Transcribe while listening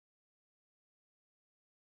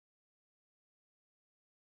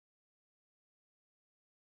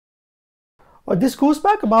This goes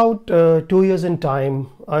back about 2 years in time.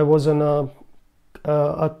 I was on a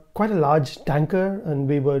quite a large tanker, and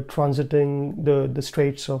we were transiting the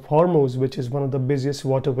Straits of Hormuz, which is one of the busiest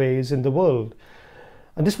waterways in the world.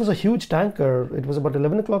 And this was a huge tanker. It was about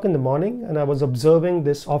 11 o'clock in the morning, and I was observing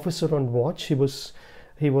this officer on watch. He was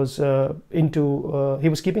keeping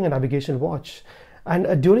a navigation watch,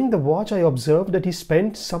 and during the watch, I observed that he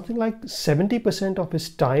spent something like 70% of his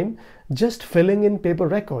time just filling in paper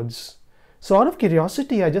records. So out of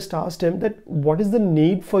curiosity, I just asked him that what is the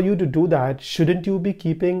need for you to do that? Shouldn't you be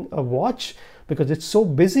keeping a watch? Because it's so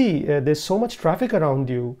busy, there's so much traffic around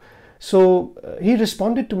you. So he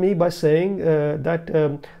responded to me by saying that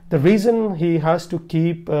the reason he has to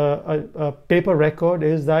keep a paper record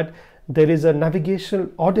is that there is a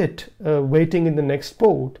navigation audit waiting in the next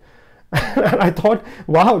port. And I thought,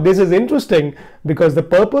 wow, this is interesting, because the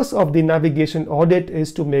purpose of the navigation audit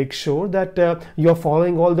is to make sure that you're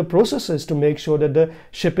following all the processes to make sure that the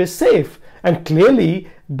ship is safe. And clearly,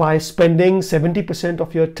 by spending 70%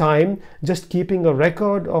 of your time just keeping a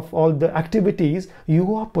record of all the activities,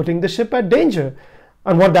 you are putting the ship at danger.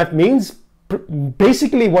 And what that means,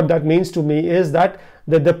 basically what that means to me is that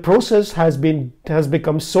the process has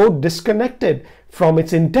become so disconnected from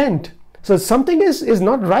its intent. So something is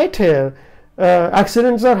not right here.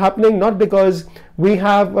 Accidents are happening not because we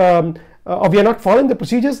have or we are not following the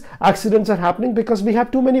procedures. Accidents are happening because we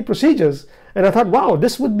have too many procedures. And I thought, wow,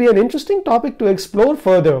 this would be an interesting topic to explore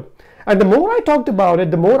further. And the more I talked about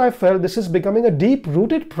it, the more I felt this is becoming a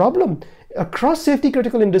deep-rooted problem across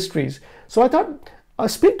safety-critical industries. So I thought, I'll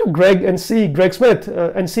speak to Greg Smith,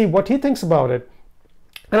 and see what he thinks about it.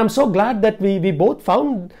 And I'm so glad that we both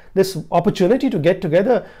found this opportunity to get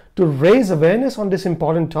together to raise awareness on this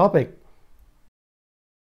important topic.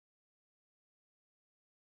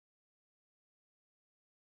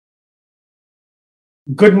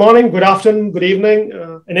 Good morning, good afternoon, good evening.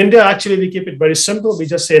 In India, actually, we keep it very simple. We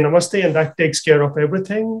just say namaste, and that takes care of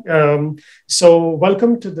everything. So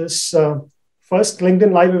welcome to this first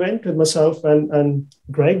LinkedIn Live event with myself and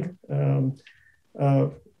Greg.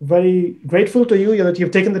 Very grateful to you that you've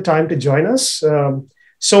taken the time to join us.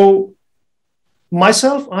 So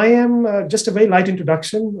myself, I am just a very light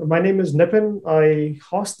introduction. My name is Nipin. I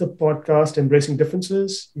host the podcast Embracing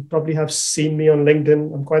Differences. You probably have seen me on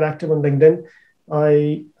LinkedIn. I'm quite active on LinkedIn.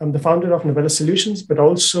 I am the founder of Novella Solutions, but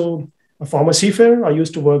also a former seafarer. I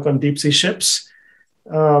used to work on deep sea ships.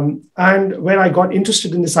 And where I got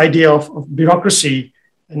interested in this idea of bureaucracy,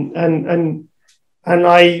 and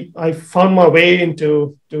I found my way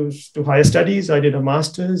into higher studies. I did a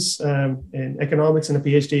master's in economics and a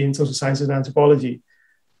PhD in social sciences and anthropology.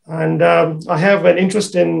 And I have an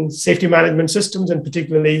interest in safety management systems, and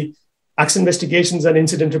particularly accident investigations and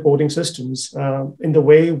incident reporting systems, in the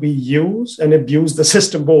way we use and abuse the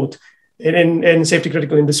system both in safety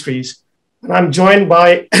critical industries. And I'm joined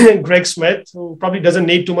by Greg Smith, who probably doesn't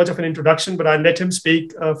need too much of an introduction, but I'll let him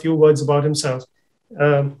speak a few words about himself.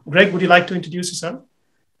 Greg, would you like to introduce yourself?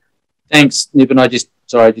 Thanks, Nippon. I just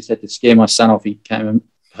had to scare my son off. He came and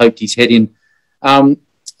poked his head in. I'm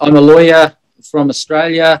a lawyer from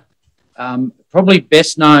Australia, probably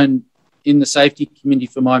best known in the safety community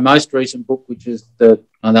for my most recent book, which is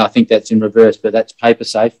I think that's in reverse, but that's Paper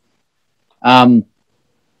Safe. And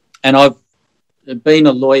I've been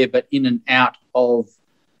a lawyer, but in and out of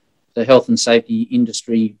the health and safety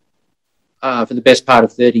industry for the best part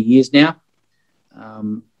of 30 years now.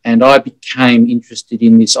 And I became interested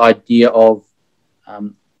in this idea of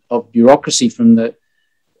bureaucracy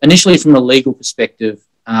initially from a legal perspective,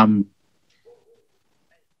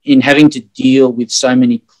 in having to deal with so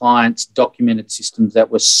many clients' documented systems that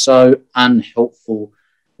were so unhelpful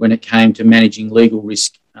when it came to managing legal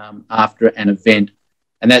risk after an event.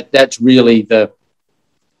 And that's really the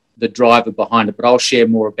driver behind it. But I'll share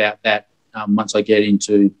more about that once I get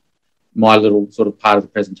into my little sort of part of the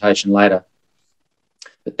presentation later.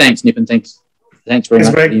 But thanks, Nippon. Thanks very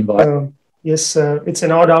much, Greg, for the invite. Yes, it's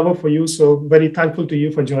an odd hour for you, so very thankful to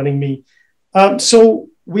you for joining me. So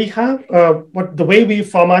we have the way we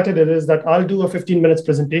formatted it is that I'll do a 15 minutes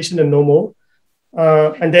presentation and no more,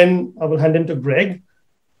 and then I will hand in to Greg,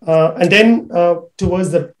 and then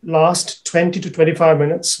towards the last 20 to 25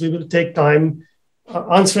 minutes, we will take time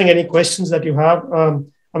answering any questions that you have.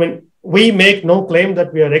 We make no claim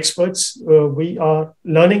that we are experts. We are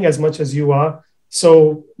learning as much as you are.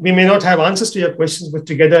 So we may not have answers to your questions, but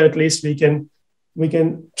together at least we can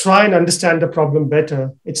try and understand the problem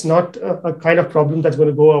better. It's not a kind of problem that's going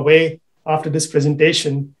to go away after this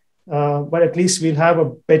presentation, but at least we'll have a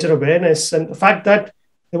better awareness. And the fact that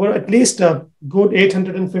there were at least a good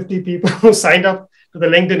 850 people who signed up to the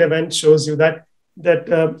LinkedIn event shows you that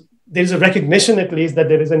there's a recognition at least that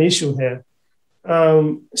there is an issue here.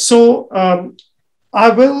 So I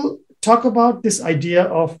will talk about this idea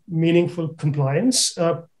of meaningful compliance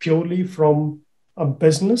purely from a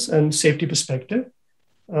business and safety perspective.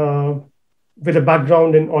 With a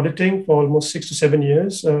background in auditing for almost 6 to 7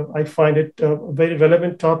 years, I find it a very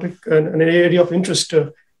relevant topic and an area of interest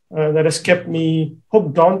that has kept me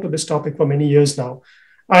hooked on to this topic for many years now.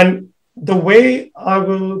 And the way I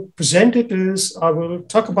will present it is I will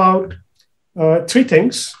talk about three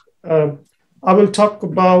things. I will talk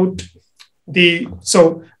about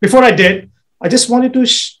so before I did, I just wanted to,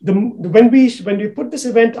 when we put this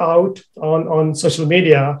event out on social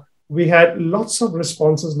media, we had lots of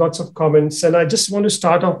responses, lots of comments. And I just want to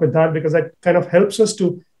start off with that because that kind of helps us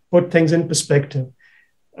to put things in perspective.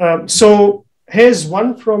 So here's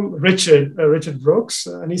one from Richard Brooks,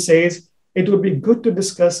 and he says, it would be good to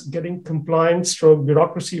discuss getting compliance stroke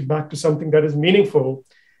bureaucracy back to something that is meaningful.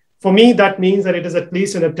 For me, that means that it is at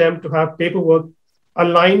least an attempt to have paperwork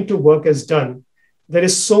aligned to work as done. There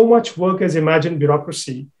is so much work as imagined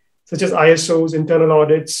bureaucracy, such as ISOs, internal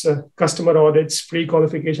audits, customer audits,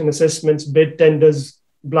 pre-qualification assessments, bid tenders,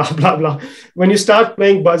 blah, blah, blah. When you start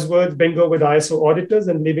playing buzzwords, bingo with ISO auditors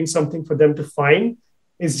and leaving something for them to find,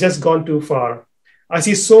 it's just gone too far. I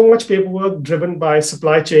see so much paperwork driven by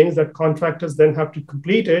supply chains that contractors then have to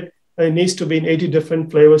complete it, and it needs to be in 80 different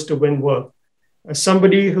flavors to win work. As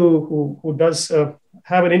somebody who does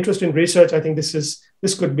have an interest in research, I think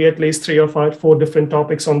this could be at least 3 or 4 different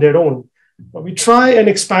topics on their own. But we try and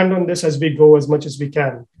expand on this as we go as much as we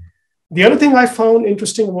can. The other thing I found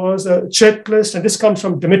interesting was a checklist, and this comes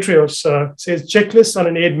from Dimitrios, says checklists on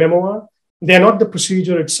an aid memoir. They are not the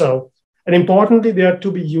procedure itself. And importantly, they are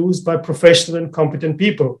to be used by professional and competent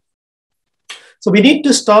people. So we need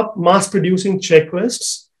to stop mass producing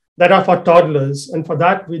checklists that are for toddlers. And for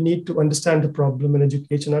that, we need to understand the problem in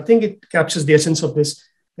education. I think it captures the essence of this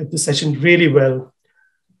session really well.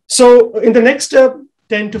 So in the next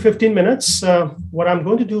 10 to 15 minutes, what I'm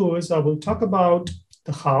going to do is I will talk about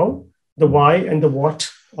the how, the why, and the what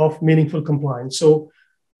of meaningful compliance. So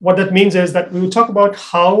what that means is that we will talk about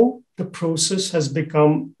how the process has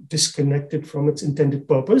become disconnected from its intended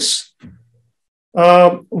purpose.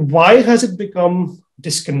 Why has it become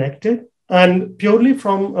disconnected? And purely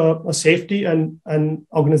from a safety and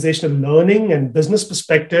organizational learning and business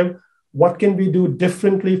perspective, what can we do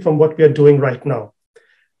differently from what we are doing right now?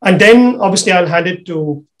 And then obviously I'll hand it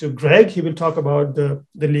to Greg. He will talk about the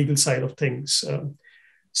legal side of things.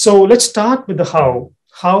 So let's start with the how.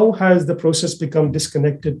 How has the process become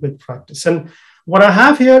disconnected with practice? And what I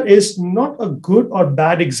have here is not a good or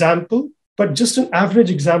bad example, but just an average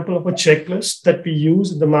example of a checklist that we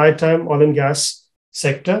use in the maritime oil and gas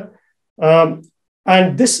sector.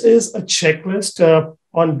 And this is a checklist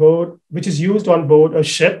on board, which is used on board a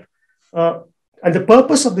ship. And the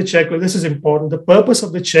purpose of the checklist, this is important, the purpose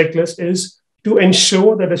of the checklist is to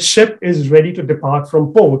ensure that a ship is ready to depart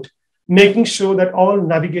from port, making sure that all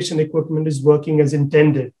navigation equipment is working as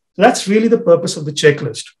intended. So that's really the purpose of the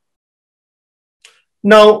checklist.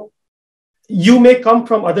 Now, you may come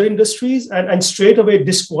from other industries and straight away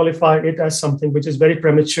disqualify it as something which is very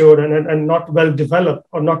premature and not well developed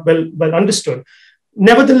or not well understood.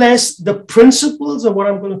 Nevertheless, the principles of what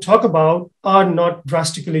I'm going to talk about are not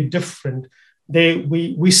drastically different.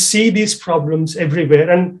 We see these problems everywhere.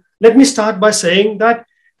 And let me start by saying that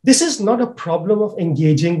this is not a problem of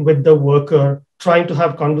engaging with the worker, trying to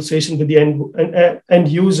have conversation with the end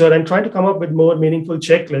user and trying to come up with more meaningful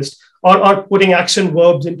checklists or putting action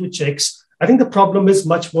verbs into checks. I think the problem is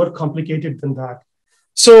much more complicated than that.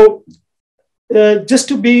 So just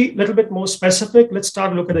to be a little bit more specific, let's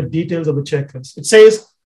start look at the details of the checklist. It says,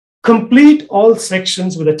 complete all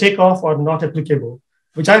sections with a tick off or not applicable,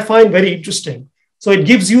 which I find very interesting. So it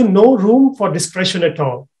gives you no room for discretion at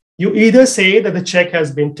all. You either say that the check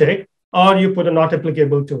has been ticked or you put a not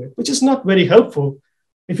applicable to it, which is not very helpful.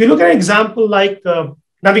 If you look at an example like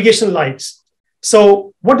navigation lights,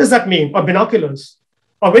 so what does that mean? Or binoculars,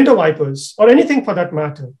 or window wipers, or anything for that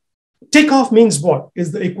matter. Tick off means what?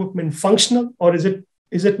 Is the equipment functional or is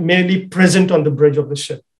it merely present on the bridge of the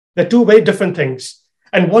ship? They're two very different things.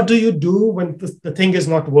 And what do you do when the thing is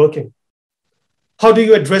not working? How do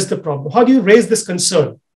you address the problem? How do you raise this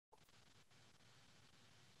concern?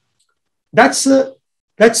 That's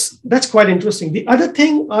quite interesting. The other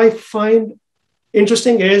thing I find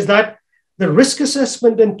interesting is that the risk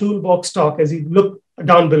assessment and toolbox talk, as you look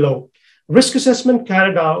down below, risk assessment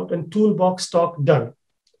carried out and toolbox talk done.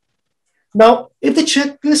 Now, if the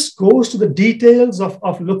checklist goes to the details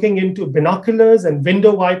of looking into binoculars and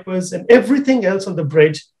window wipers and everything else on the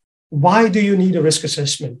bridge, why do you need a risk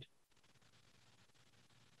assessment?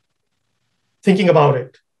 thinking about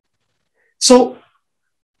it. So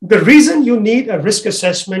the reason you need a risk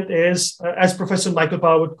assessment is, as Professor Michael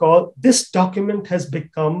Power would call, this document has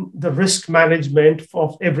become the risk management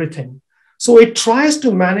of everything. So it tries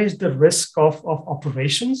to manage the risk of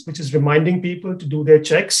operations, which is reminding people to do their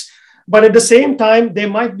checks. But at the same time, there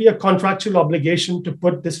might be a contractual obligation to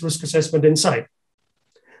put this risk assessment inside.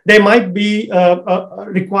 There might be a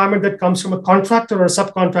requirement that comes from a contractor or a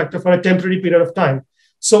subcontractor for a temporary period of time.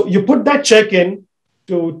 So you put that check in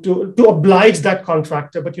to oblige that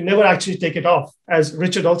contractor, but you never actually take it off, as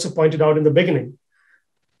Richard also pointed out in the beginning.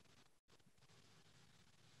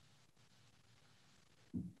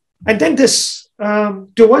 And then this,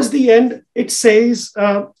 towards the end, it says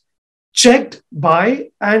checked by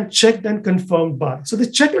and checked and confirmed by. So the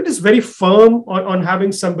checklist is very firm on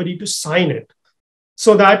having somebody to sign it,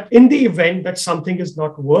 so that in the event that something is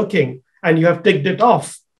not working and you have ticked it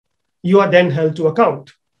off, you are then held to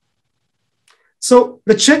account. So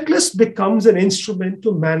the checklist becomes an instrument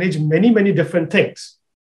to manage many, many different things,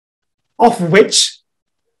 of which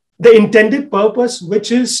the intended purpose,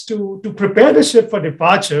 which is to prepare the ship for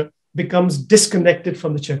departure, becomes disconnected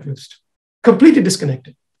from the checklist, completely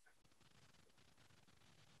disconnected.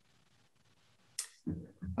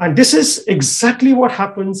 And this is exactly what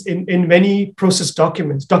happens in many process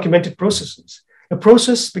documents, documented processes. The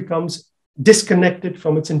process becomes disconnected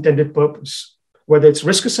from its intended purpose, whether it's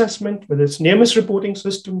risk assessment, whether it's near-miss reporting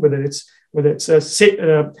system, whether it's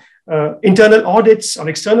internal audits or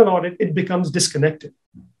external audit, it becomes disconnected.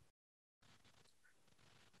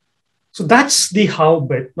 So that's the how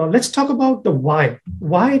bit. Now let's talk about the why.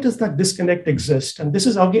 Why does that disconnect exist? And this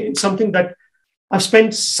is again something that I've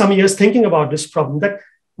spent some years thinking about, this problem, that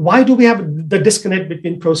why do we have the disconnect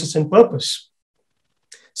between process and purpose?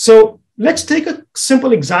 So let's take a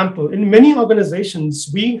simple example. In many organizations,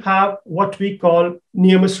 we have what we call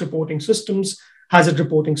near-miss reporting systems, hazard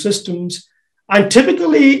reporting systems. And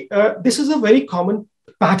typically, this is a very common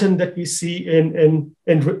pattern that we see in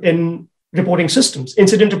reporting systems,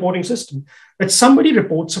 incident reporting system, that somebody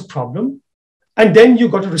reports a problem and then you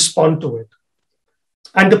got to respond to it.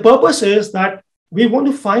 And the purpose is that we want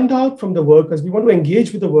to find out from the workers, we want to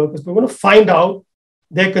engage with the workers, we want to find out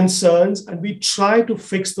their concerns, and we try to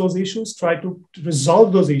fix those issues, try to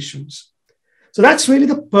resolve those issues. So that's really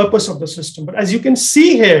the purpose of the system. But as you can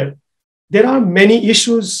see here, there are many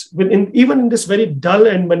issues even in this very dull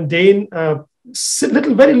and mundane,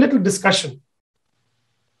 very little discussion.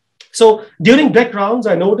 So during deck rounds,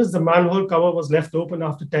 I noticed the manhole cover was left open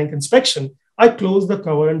after tank inspection. I closed the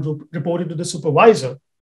cover and reported to the supervisor.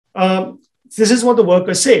 This is what the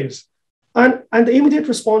worker says. And the immediate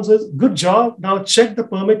response is, good job. Now check the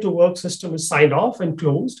permit to work system is signed off and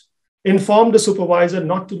closed. Inform the supervisor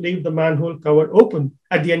not to leave the manhole cover open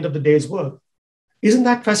at the end of the day's work. Isn't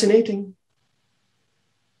that fascinating?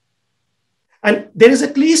 And there is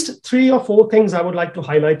at least 3 or 4 things I would like to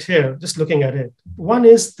highlight here, just looking at it. One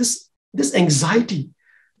is this anxiety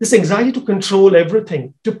to control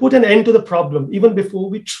everything, to put an end to the problem, even before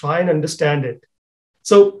we try and understand it.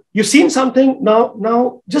 So you've seen something,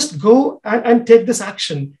 now just go and take this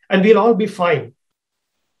action and we'll all be fine.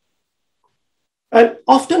 And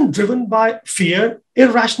often driven by fear,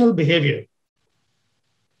 irrational behavior.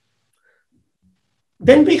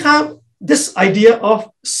 Then we have this idea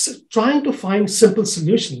of trying to find simple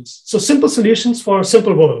solutions. So simple solutions for a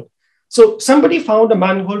simple world. So somebody found a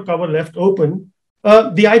manhole cover left open.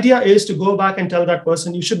 The idea is to go back and tell that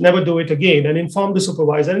person, you should never do it again, and inform the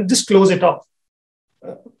supervisor and just close it off.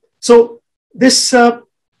 So this,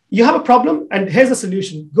 you have a problem and here's a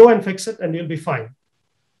solution, go and fix it and you'll be fine.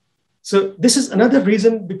 So this is another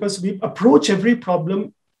reason, because we approach every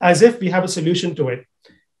problem as if we have a solution to it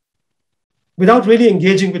without really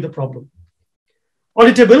engaging with the problem.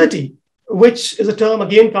 Auditability, which is a term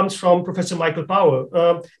again comes from Professor Michael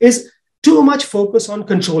Power, is too much focus on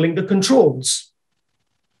controlling the controls.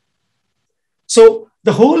 So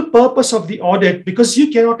the whole purpose of the audit, because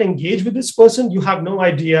you cannot engage with this person, you have no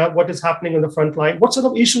idea what is happening on the front line, what sort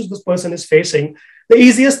of issues this person is facing. The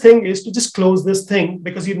easiest thing is to just close this thing,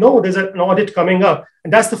 because you know there's an audit coming up.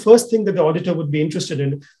 And that's the first thing that the auditor would be interested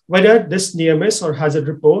in, whether this near miss or hazard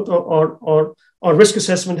report or risk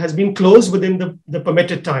assessment has been closed within the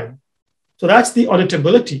permitted time. So that's the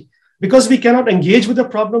auditability. Because we cannot engage with the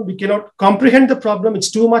problem, we cannot comprehend the problem, it's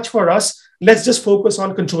too much for us, let's just focus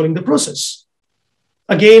on controlling the process.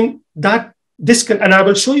 Again, and I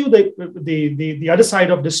will show you the other side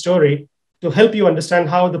of this story to help you understand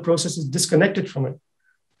how the process is disconnected from it.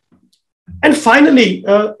 And finally,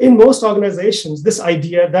 in most organizations, this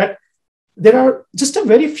idea that there are just a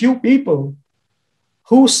very few people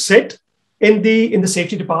who sit in the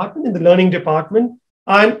safety department, in the learning department,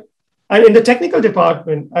 and in the technical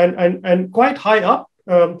department, and quite high up,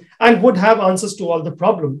 and would have answers to all the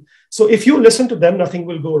problem. So if you listen to them, nothing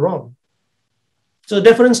will go wrong. So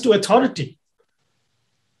deference to authority.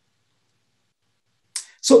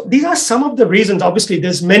 So these are some of the reasons. Obviously,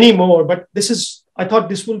 there's many more, but I thought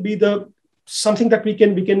this will be something that we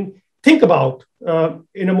can think about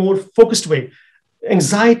in a more focused way.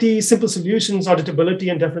 Anxiety, simple solutions,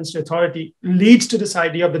 auditability, and deference to authority leads to this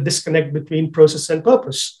idea of the disconnect between process and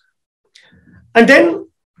purpose. And then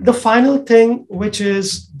the final thing, which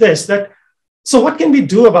is this, so what can we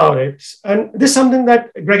do about it? And this is something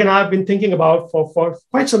that Greg and I have been thinking about for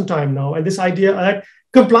quite some time now. And this idea that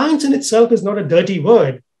compliance in itself is not a dirty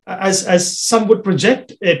word, as some would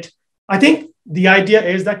project it. I think the idea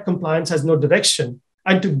is that compliance has no direction.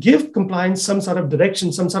 And to give compliance some sort of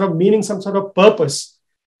direction, some sort of meaning, some sort of purpose,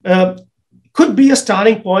 could be a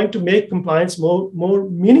starting point to make compliance more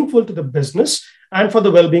meaningful to the business and for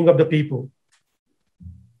the well-being of the people.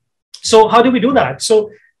 So how do we do that? So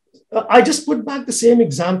I just put back the same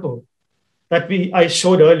example that I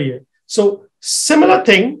showed earlier. So similar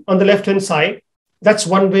thing on the left-hand side, that's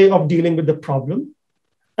one way of dealing with the problem.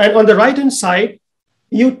 And on the right-hand side,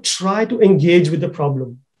 you try to engage with the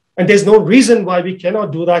problem. And there's no reason why we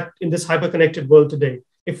cannot do that in this hyper-connected world today,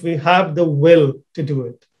 if we have the will to do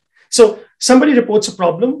it. So somebody reports a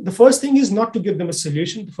problem. The first thing is not to give them a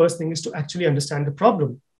solution. The first thing is to actually understand the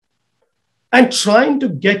problem. And trying to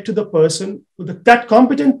get to the person, that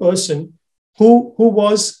competent person who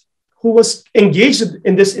was engaged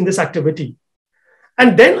in this activity.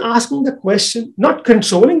 And then asking the question, not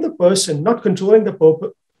controlling the person, not controlling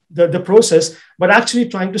the process, but actually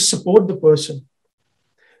trying to support the person.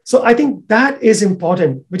 So I think that is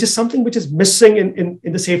important, which is something which is missing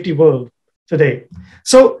in the safety world today.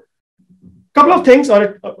 So a couple of things,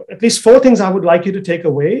 or at least 4 things I would like you to take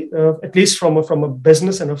away, at least from a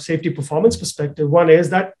business and a safety performance perspective. One is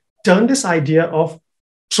that turn this idea of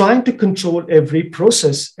trying to control every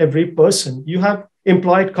process, every person. You have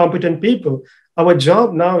employed competent people. Our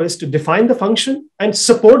job now is to define the function and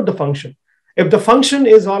support the function. If the function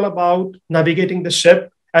is all about navigating the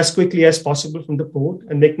ship as quickly as possible from the port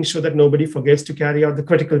and making sure that nobody forgets to carry out the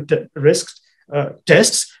critical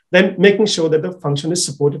tests, then making sure that the function is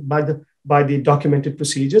supported by the documented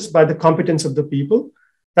procedures, by the competence of the people.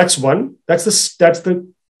 That's one.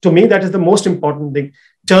 To me, that is the most important thing.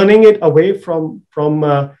 Turning it away from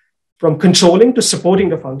controlling to supporting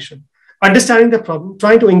the function. Understanding the problem,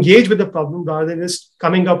 trying to engage with the problem rather than just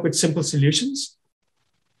coming up with simple solutions.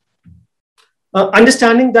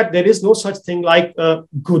 Understanding that there is no such thing like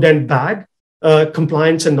good and bad,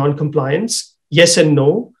 compliance and non-compliance, yes and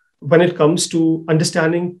no, when it comes to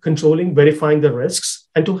understanding, controlling, verifying the risks,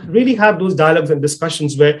 and to really have those dialogues and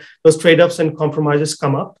discussions where those trade-offs and compromises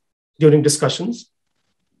come up during discussions.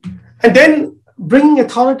 And then bringing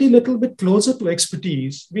authority a little bit closer to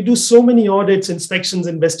expertise. We do so many audits, inspections,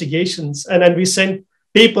 investigations, and then we send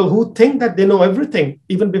people who think that they know everything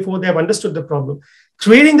even before they have understood the problem.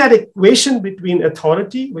 Creating that equation between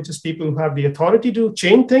authority, which is people who have the authority to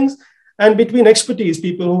change things, and between expertise,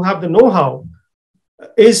 people who have the know-how,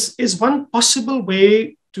 is one possible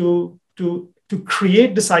way to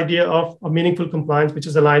create this idea of a meaningful compliance, which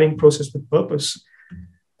is aligning process with purpose.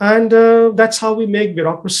 And that's how we make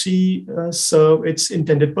bureaucracy serve its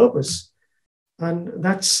intended purpose. And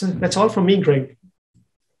that's all from me, Greg.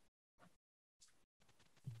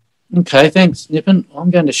 Okay, thanks, Nipun. I'm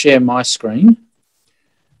going to share my screen.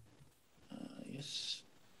 Yes.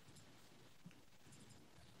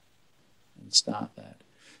 And start that.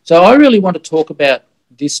 So I really want to talk about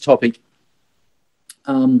this topic.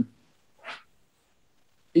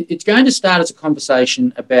 It's going to start as a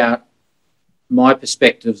conversation about my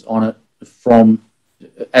perspectives on it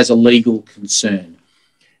as a legal concern.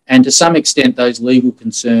 And to some extent, those legal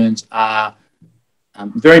concerns are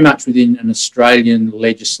very much within an Australian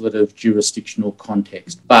legislative jurisdictional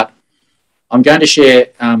context. But I'm going to share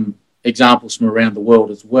examples from around the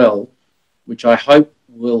world as well, which I hope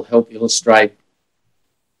will help illustrate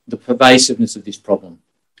the pervasiveness of this problem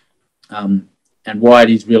and why it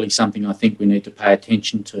is really something I think we need to pay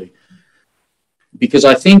attention to. Because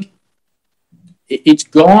I think it's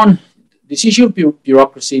gone, this issue of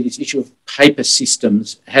bureaucracy, this issue of paper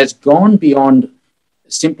systems has gone beyond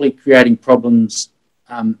simply creating problems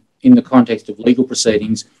in the context of legal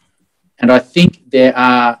proceedings. And I think there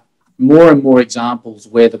are more and more examples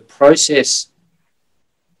where the process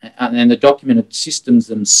and the documented systems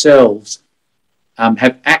themselves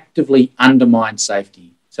have actively undermined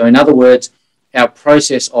safety. So in other words, our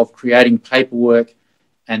process of creating paperwork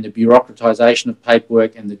and the bureaucratisation of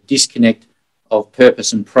paperwork and the disconnect of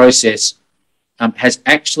purpose and process has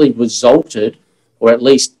actually resulted, or at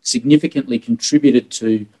least significantly contributed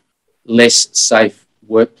to, less safe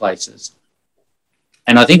workplaces.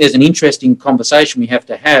 And I think there's an interesting conversation we have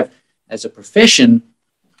to have as a profession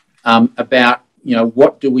about,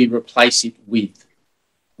 what do we replace it with?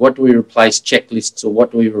 What do we replace checklists, or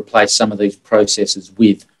what do we replace some of these processes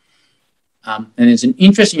with? And there's an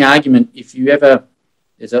interesting argument.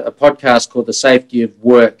 There's a podcast called The Safety of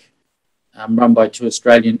Work, run by two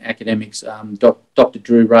Australian academics, Dr.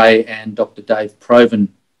 Drew Ray and Dr. Dave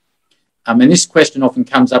Proven. And this question often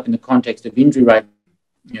comes up in the context of injury rate.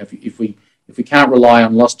 If we can't rely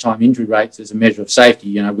on lost time injury rates as a measure of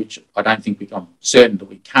safety, which I don't think I'm certain that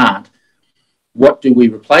we can't, what do we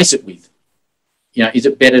replace it with? Is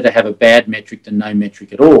it better to have a bad metric than no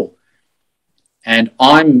metric at all? And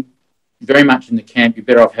I'm very much in the camp, you're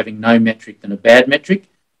better off having no metric than a bad metric.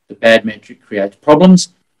 The bad metric creates problems.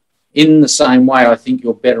 In the same way, I think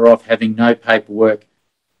you're better off having no paperwork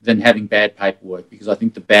than having bad paperwork, because I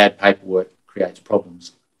think the bad paperwork creates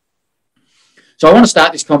problems. So I want to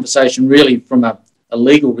start this conversation really from a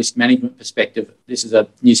legal risk management perspective. This is a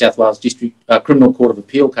New South Wales District Criminal Court of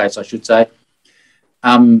Appeal case, I should say.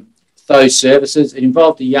 Those services, it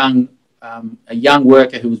involved a young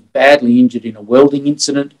worker who was badly injured in a welding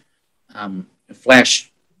incident.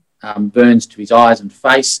 Flash burns to his eyes and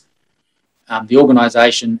face. The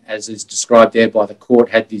organisation, as is described there by the court,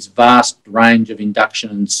 had this vast range of induction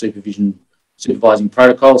and supervising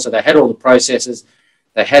protocols. So they had all the processes,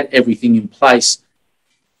 they had everything in place.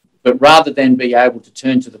 But rather than be able to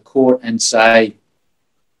turn to the court and say,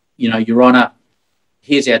 Your Honour,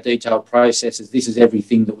 here's our detailed processes, this is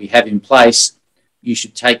everything that we have in place, you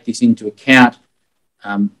should take this into account,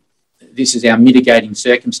 this is our mitigating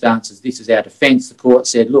circumstances, this is our defence, the court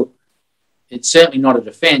said, look, it's certainly not a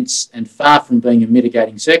defence, and far from being a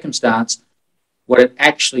mitigating circumstance, what it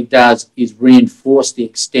actually does is reinforce the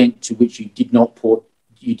extent to which you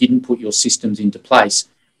didn't put your systems into place.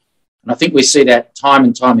 And I think we see that time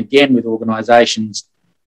and time again with organisations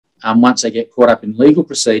once they get caught up in legal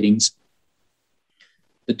proceedings.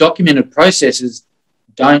 The documented processes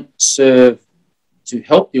don't serve to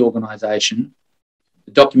help the organisation.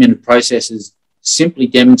 The documented processes simply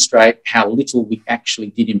demonstrate how little we actually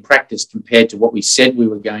did in practice compared to what we said we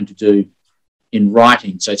were going to do in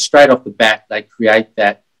writing. So straight off the bat, they create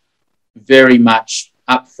that very much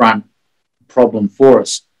upfront problem for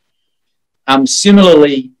us.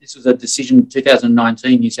 Similarly, this was a decision,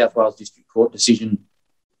 2019 New South Wales District Court decision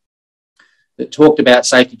that talked about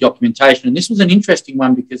safety documentation. And this was an interesting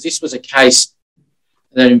one because this was a case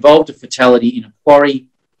that involved a fatality in a quarry.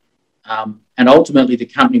 And ultimately, the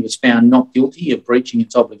company was found not guilty of breaching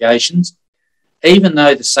its obligations. Even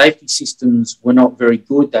though the safety systems were not very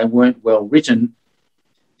good, they weren't well written,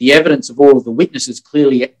 the evidence of all of the witnesses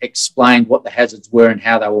clearly explained what the hazards were and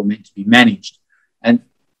how they were meant to be managed. And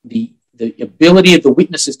the ability of the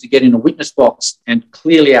witnesses to get in a witness box and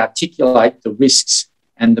clearly articulate the risks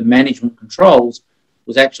and the management controls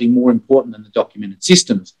was actually more important than the documented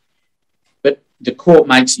systems. But the court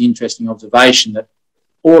makes the interesting observation that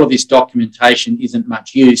all of this documentation isn't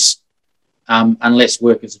much use unless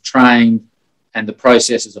workers are trained and the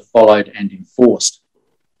processes are followed and enforced.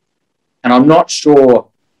 And I'm not sure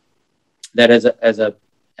that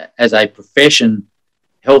as a profession,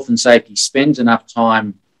 health and safety spends enough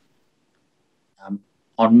time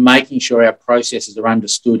on making sure our processes are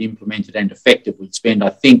understood, implemented and effective. We spend,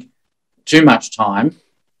 I think, too much time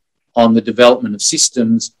on the development of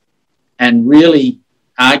systems and really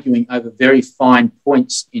arguing over very fine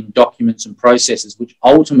points in documents and processes, which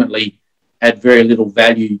ultimately add very little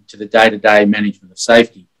value to the day-to-day management of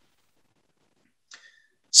safety.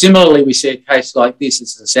 Similarly, we see a case like this.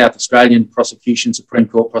 This is a South Australian prosecution, Supreme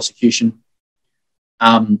Court prosecution,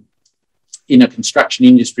 in a construction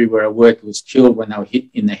industry where a worker was killed when they were hit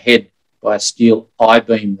in the head by a steel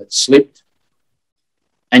I-beam that slipped.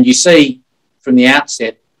 And you see from the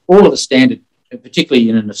outset, all of the standard, particularly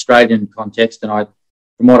in an Australian context, and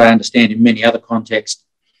from what I understand in many other contexts,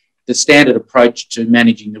 the standard approach to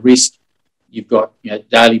managing the risk, you've got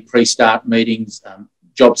daily pre-start meetings,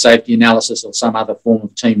 job safety analysis or some other form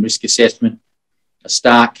of team risk assessment, a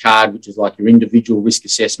start card, which is like your individual risk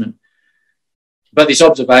assessment. But this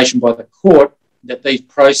observation by the court that these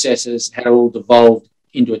processes had all devolved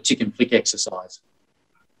into a tick and flick exercise.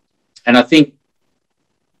 And I think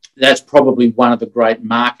that's probably one of the great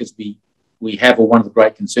markers we have, or one of the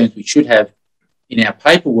great concerns we should have in our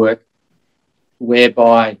paperwork,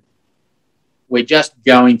 whereby we're just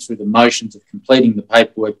going through the motions of completing the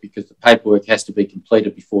paperwork because the paperwork has to be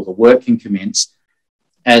completed before the work can commence,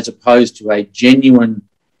 as opposed to a genuine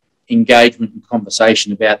engagement and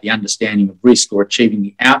conversation about the understanding of risk or achieving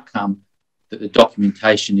the outcome that the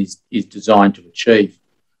documentation is designed to achieve.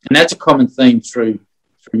 And that's a common theme through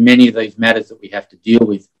many of these matters that we have to deal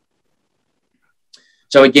with.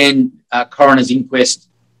 So again, coroner's inquest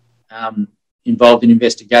involved an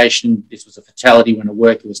investigation. This was a fatality when a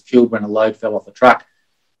worker was killed when a load fell off a truck.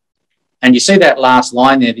 And you see that last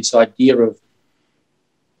line there, this idea of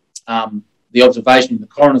the observation in the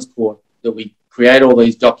coroner's court that we create all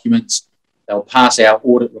these documents, they'll pass our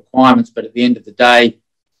audit requirements, but at the end of the day,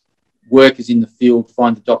 workers in the field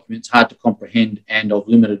find the documents hard to comprehend and of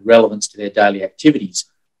limited relevance to their daily activities.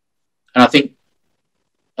 And I think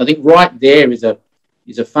right there is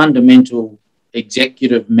a fundamental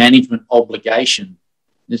executive management obligation.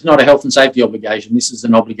 It's not a health and safety obligation. This is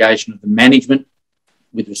an obligation of the management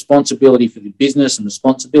with responsibility for the business and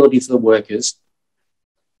responsibility for the workers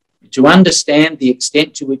to understand the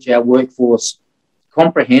extent to which our workforce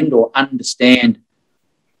comprehend or understand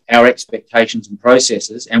our expectations and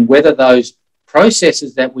processes, and whether those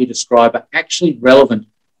processes that we describe are actually relevant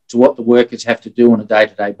to what the workers have to do on a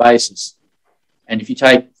day-to-day basis. And if you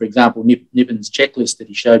take, for example, Niven's checklist that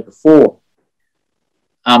he showed before,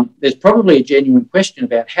 there's probably a genuine question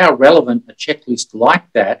about how relevant a checklist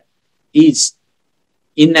like that is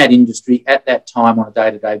in that industry at that time on a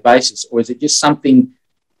day-to-day basis, or is it just something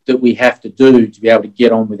that we have to do to be able to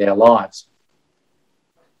get on with our lives?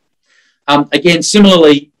 Again,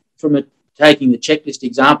 similarly, taking the checklist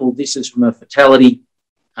example, this is from a fatality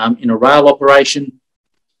in a rail operation,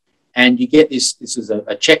 and you get this is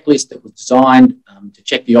a checklist that was designed to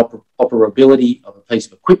check the operability of a piece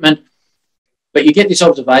of equipment, but you get this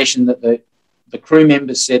observation that the crew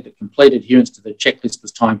members said that complete adherence to the checklist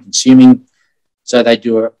was time consuming, so they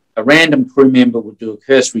do a random crew member would do a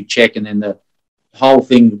cursory check, and then the whole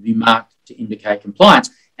thing would be marked to indicate compliance.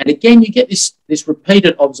 And again, you get this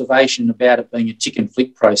repeated observation about it being a tick and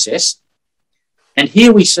flick process. And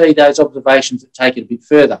here we see those observations that take it a bit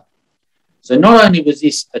further. So not only was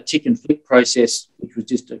this a tick and flick process, which was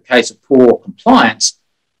just a case of poor compliance,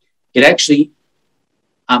 it actually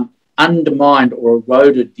undermined or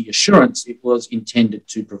eroded the assurance it was intended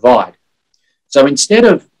to provide. So instead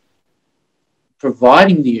of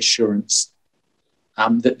providing the assurance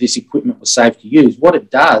that this equipment was safe to use, what it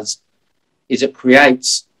does is it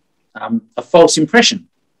creates a false impression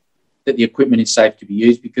that the equipment is safe to be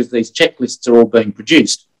used because these checklists are all being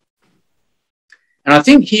produced. And I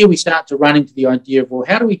think here we start to run into the idea of, well,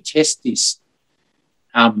 how do we test this,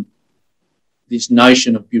 this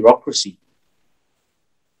notion of bureaucracy?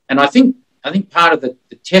 And I think part of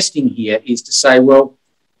the testing here is to say, well,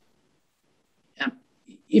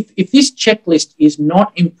 if this checklist is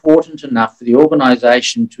not important enough for the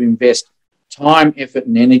organisation to invest time, effort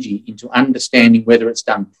and energy into understanding whether it's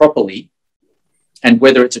done properly and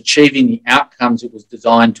whether it's achieving the outcomes it was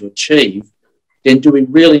designed to achieve, then do we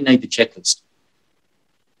really need the checklist?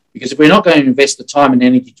 Because if we're not going to invest the time and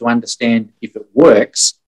energy to understand if it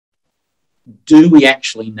works, do we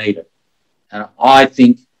actually need it? And I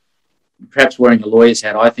think, perhaps wearing a lawyer's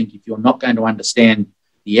hat, I think if you're not going to understand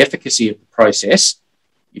the efficacy of the process,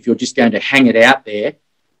 if you're just going to hang it out there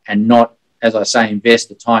and not, as I say, invest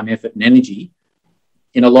the time, effort and energy,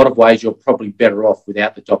 in a lot of ways you're probably better off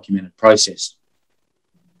without the documented process.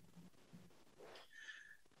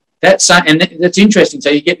 That's interesting. So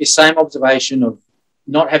you get this same observation of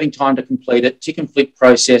not having time to complete it, tick and flick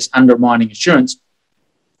process, undermining assurance.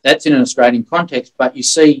 That's in an Australian context, but you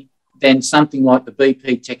see then something like the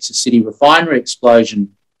BP Texas City refinery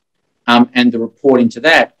explosion and the report into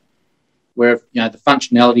that, where the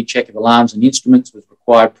functionality check of alarms and instruments was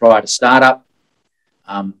required prior to startup.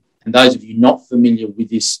 And those of you not familiar with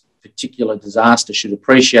this particular disaster should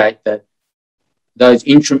appreciate that those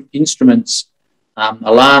instruments,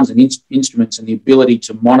 alarms and instruments, and the ability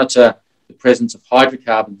to monitor the presence of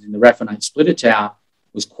hydrocarbons in the raffinate splitter tower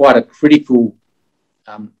was quite a critical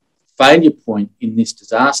failure point in this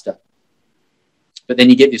disaster. But then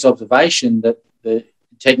you get this observation that the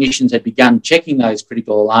technicians had begun checking those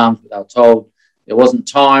critical alarms, but they were told there wasn't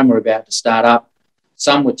time, we're about to start up.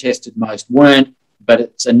 Some were tested, most weren't, but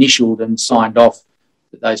it's initialed and signed off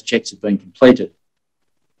that those checks have been completed.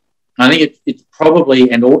 I think it's probably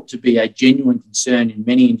and ought to be a genuine concern in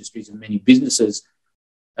many industries and many businesses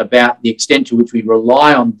about the extent to which we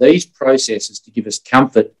rely on these processes to give us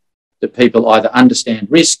comfort that people either understand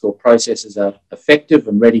risk or processes are effective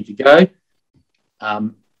and ready to go,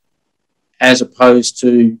 as opposed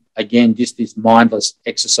to, again, just this mindless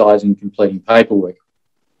exercise in completing paperwork.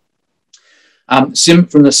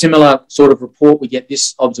 From the similar sort of report, we get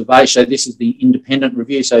this observation. So this is the independent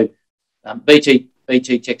review. So BT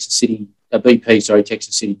Texas City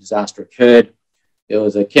Texas City disaster occurred. There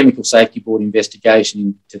was a Chemical Safety Board investigation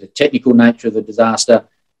into the technical nature of the disaster.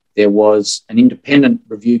 There was an independent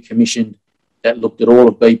review commission that looked at all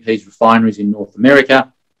of BP's refineries in North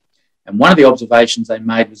America. And one of the observations they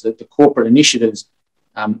made was that the corporate initiatives,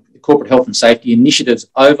 the corporate health and safety initiatives,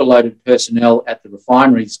 overloaded personnel at the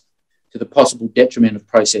refineries to the possible detriment of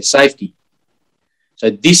process safety. So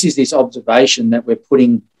this observation that we're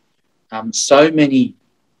putting so many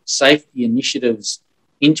safety initiatives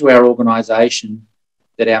into our organisation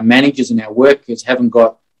that our managers and our workers haven't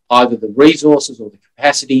got either the resources or the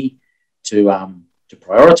capacity to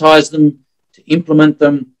prioritise them, to implement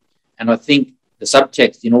them. And I think the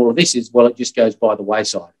subtext in all of this is, well, it just goes by the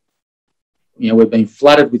wayside. You know, we've been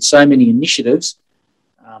flooded with so many initiatives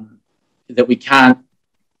that we can't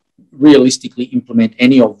realistically implement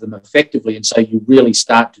any of them effectively. And so you really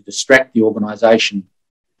start to distract the organisation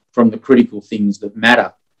from the critical things that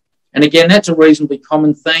matter. And again, that's a reasonably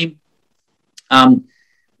common theme.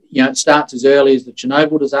 You know, it starts as early as the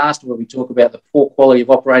Chernobyl disaster, where we talk about the poor quality of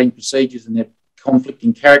operating procedures and their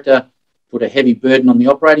conflicting character put a heavy burden on the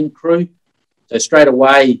operating crew. So straight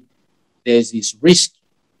away, there's this risk.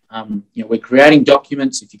 You know, we're creating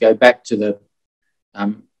documents. If you go back to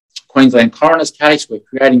the Queensland coroner's case, we're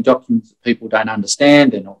creating documents that people don't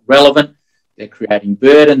understand. They're not relevant. They're creating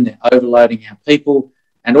burden. They're overloading our people.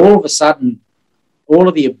 And all of a sudden, all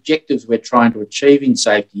of the objectives we're trying to achieve in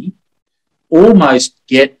safety almost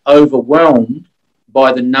get overwhelmed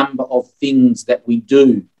by the number of things that we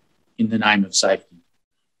do in the name of safety.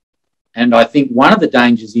 And I think one of the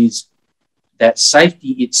dangers is that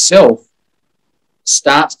safety itself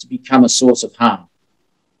starts to become a source of harm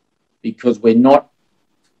because we're not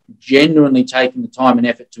genuinely taking the time and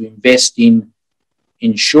effort to invest in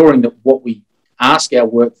ensuring that what we ask our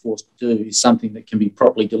workforce to do is something that can be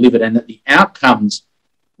properly delivered and that the outcomes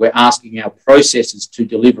we're asking our processes to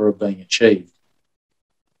deliver are being achieved.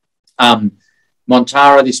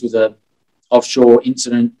 Montara, this was an offshore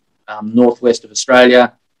incident northwest of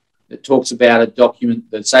Australia that talks about a document,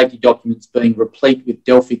 the safety documents being replete with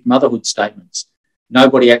Delphic motherhood statements.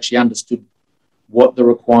 Nobody actually understood what the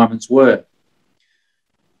requirements were.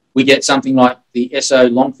 We get something like the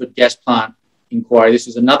Esso Longford gas plant inquiry. This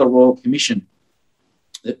was another Royal Commission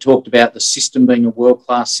that talked about the system being a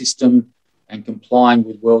world-class system and complying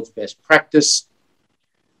with world's best practice.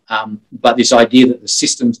 But this idea that the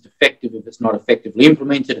system's defective if it's not effectively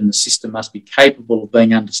implemented and the system must be capable of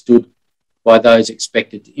being understood by those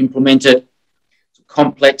expected to implement it. It's a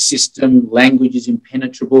complex system, language is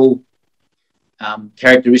impenetrable,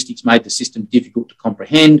 characteristics made the system difficult to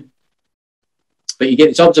comprehend. But you get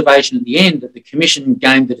this observation at the end that the Commission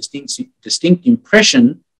gained the distinct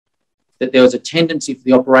impression that there was a tendency for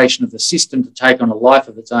the operation of the system to take on a life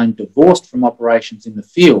of its own divorced from operations in the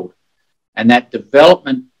field, and that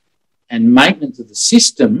development and maintenance of the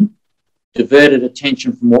system diverted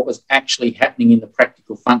attention from what was actually happening in the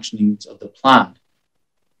practical functionings of the plant.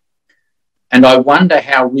 And I wonder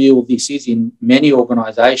how real this is in many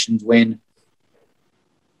organisations when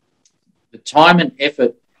the time and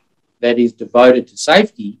effort that is devoted to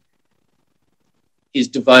safety is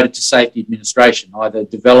devoted to safety administration, either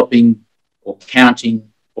developing or counting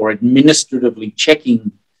or administratively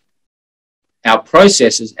checking our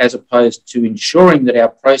processes as opposed to ensuring that our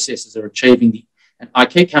processes are achieving the, and I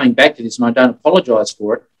keep coming back to this and I don't apologise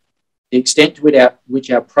for it, the extent to which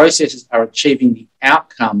our processes are achieving the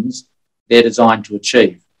outcomes they're designed to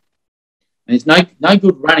achieve. And it's no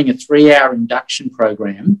good running a 3-hour induction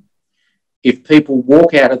program if people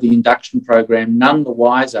walk out of the induction program none the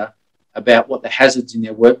wiser about what the hazards in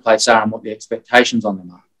their workplace are and what the expectations on them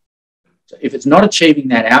are. So if it's not achieving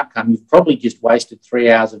that outcome, you've probably just wasted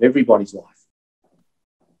 3 hours of everybody's life.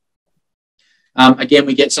 Again,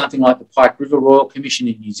 we get something like the Pike River Royal Commission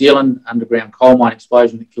in New Zealand, underground coal mine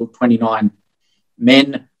explosion that killed 29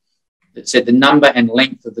 men, that said the number and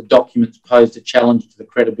length of the documents posed a challenge to the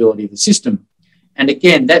credibility of the system. And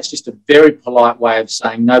again, that's just a very polite way of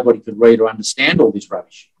saying nobody could read or understand all this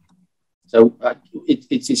rubbish. So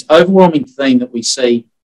it's this overwhelming theme that we see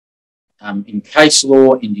in case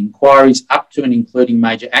law and inquiries up to and including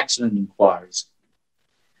major accident inquiries.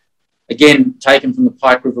 Again, taken from the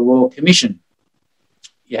Pike River Royal Commission.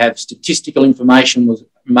 You have statistical information was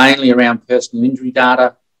mainly around personal injury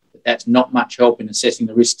data, but that's not much help in assessing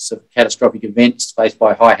the risks of catastrophic events faced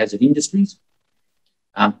by high hazard industries.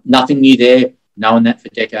 Nothing new there, known that for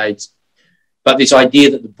decades. But this idea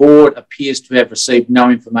that the board appears to have received no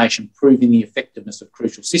information proving the effectiveness of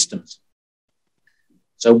crucial systems.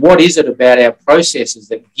 So what is it about our processes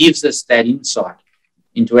that gives us that insight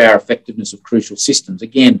into our effectiveness of crucial systems?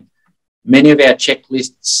 Again, many of our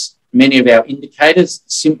checklists many of our indicators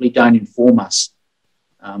simply don't inform us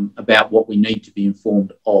about what we need to be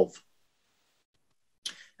informed of.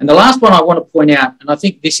 And the last one I want to point out, and I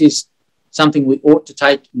think this is something we ought to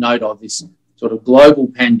take note of, this sort of global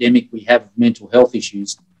pandemic we have of mental health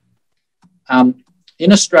issues.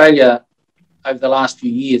 In Australia, over the last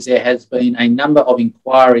few years, there has been a number of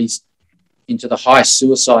inquiries into the high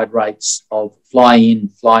suicide rates of fly-in,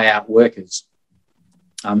 fly-out workers,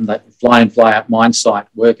 fly-in, fly-out mine site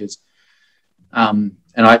workers. And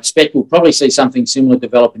I expect we'll probably see something similar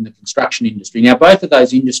develop in the construction industry. Now, both of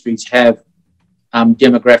those industries have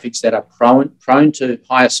demographics that are prone to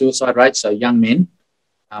higher suicide rates, so young men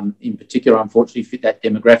in particular, unfortunately, fit that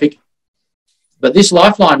demographic. But this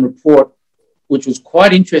Lifeline report, which was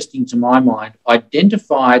quite interesting to my mind,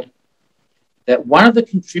 identified that one of the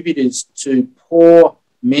contributors to poor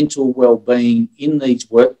mental well-being in these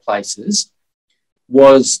workplaces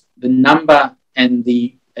was the number and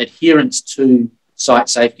the adherence to site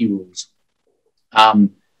safety rules, a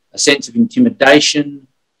sense of intimidation,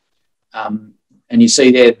 and you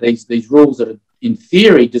see there these rules that are in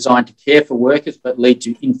theory designed to care for workers but lead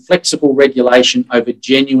to inflexible regulation over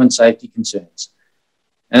genuine safety concerns.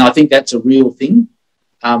 And I think that's a real thing.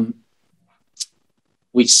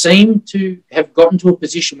 We seem to have gotten to a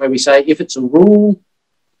position where we say if it's a rule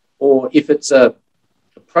or if it's a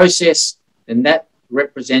process, then that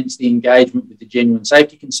represents the engagement with the genuine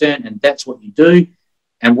safety concern, and that's what you do.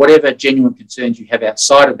 And whatever genuine concerns you have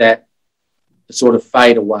outside of that sort of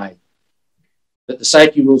fade away. That the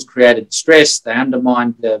safety rules created stress, they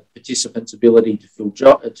undermined the participants' ability to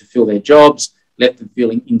fill their jobs, left them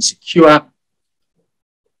feeling insecure.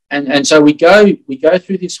 And so we go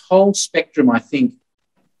through this whole spectrum, I think,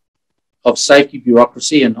 of safety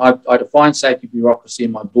bureaucracy, and I define safety bureaucracy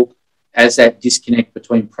in my book as that disconnect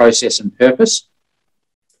between process and purpose.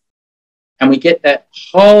 And we get that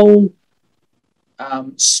whole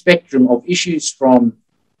spectrum of issues from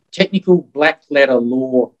technical black letter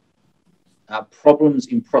law problems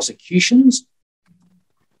in prosecutions,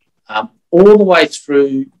 all the way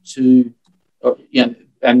through to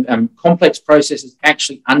and complex processes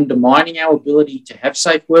actually undermining our ability to have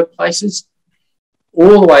safe workplaces,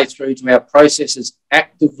 all the way through to our processes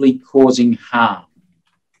actively causing harm.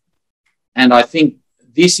 And I think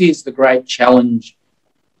this is the great challenge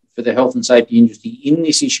for the health and safety industry in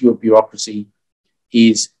this issue of bureaucracy,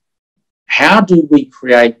 is how do we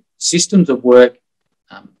create systems of work,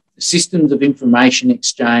 systems of information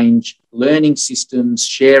exchange, learning systems,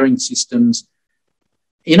 sharing systems,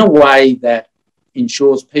 in a way that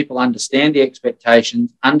ensures people understand the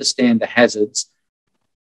expectations, understand the hazards,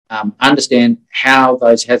 understand how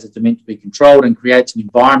those hazards are meant to be controlled, and creates an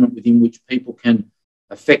environment within which people can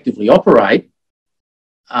effectively operate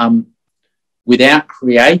without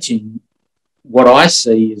creating what I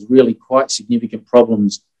see as really quite significant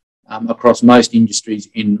problems across most industries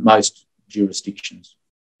in most jurisdictions.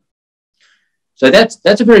 So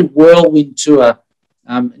that's a very whirlwind tour.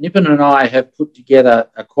 Nipan and I have put together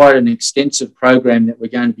quite an extensive program that we're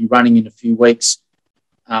going to be running in a few weeks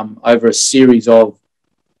over a series of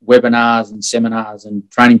webinars and seminars and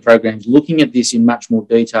training programs looking at this in much more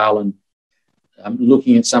detail and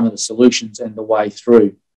looking at some of the solutions and the way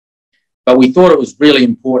through. But we thought it was really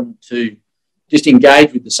important to just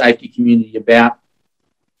engage with the safety community about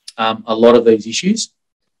a lot of these issues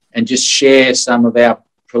and just share some of our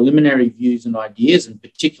preliminary views and ideas, and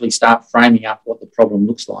particularly start framing up what the problem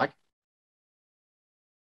looks like.